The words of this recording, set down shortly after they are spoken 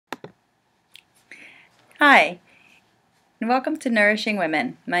Hi, and welcome to Nourishing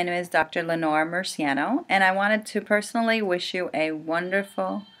Women. My name is Dr. Leonor Murciano, and I wanted to personally wish you a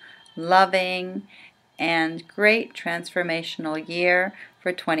wonderful, loving, and great transformational year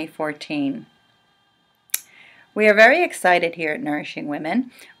for 2014. We are very excited here at Nourishing Women.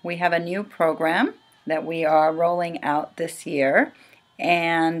 We have a new program that we are rolling out this year,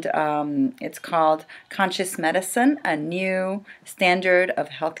 and it's called Conscious Medicine, a new standard of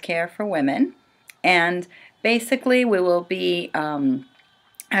healthcare for women. And basically, we will be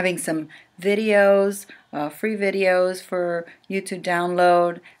having some videos, free videos for you to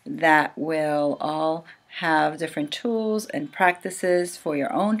download that will all have different tools and practices for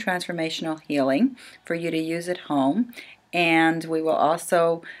your own transformational healing for you to use at home. And we will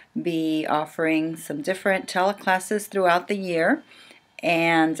also be offering some different teleclasses throughout the year.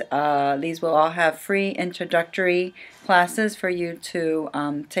 And these will all have free introductory classes for you to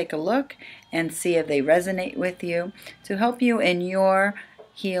take a look and see if they resonate with you to help you in your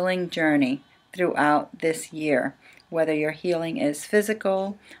healing journey throughout this year, whether your healing is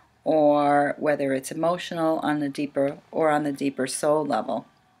physical or whether it's emotional on the deeper soul level.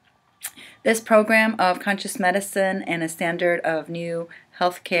 This program of conscious medicine and a standard of new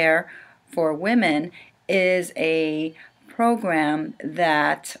healthcare for women is a program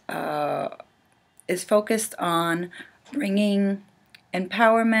that is focused on bringing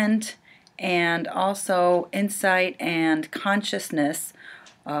empowerment and also insight and consciousness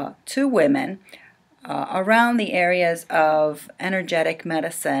to women around the areas of energetic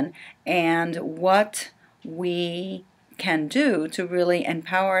medicine and what we can do to really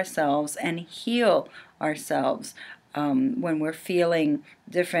empower ourselves and heal ourselves when we're feeling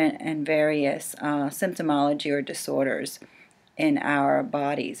different and various symptomology or disorders in our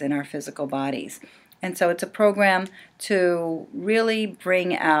bodies, in our physical bodies. And so it's a program to really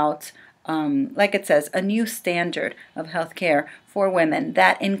bring out, like it says, a new standard of healthcare for women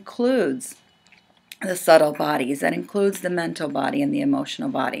that includes the subtle bodies, that includes the mental body and the emotional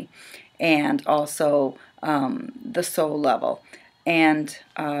body, and also the soul level. And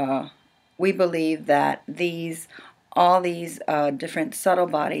we believe that all these different subtle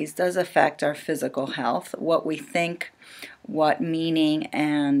bodies does affect our physical health, what we think, what meaning,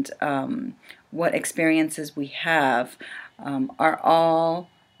 and what experiences we have are all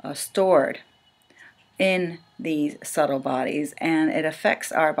stored in these subtle bodies, and it affects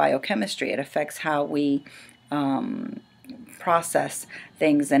our biochemistry. It affects how we process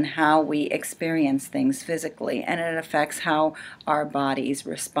things and how we experience things physically, and it affects how our bodies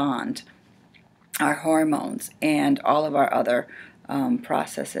respond, our hormones, and all of our other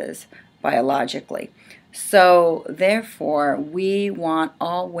processes biologically. So therefore, we want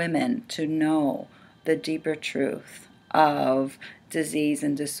all women to know the deeper truth of disease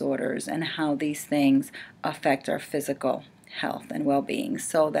and disorders and how these things affect our physical health and well-being,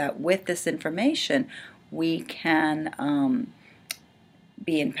 so that with this information we can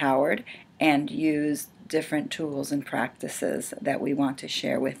be empowered and use different tools and practices that we want to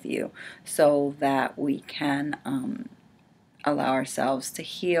share with you so that we can allow ourselves to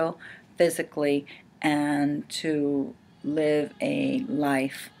heal physically and to live a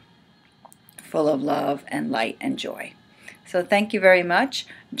life full of love and light and joy. So thank you very much.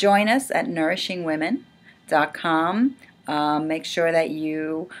 Join us at nourishingwomen.com. Make sure that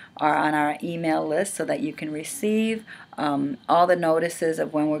you are on our email list so that you can receive all the notices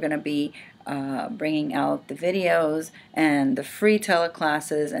of when we're going to be bringing out the videos and the free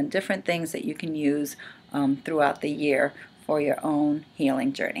teleclasses and different things that you can use throughout the year for your own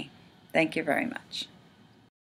healing journey. Thank you very much.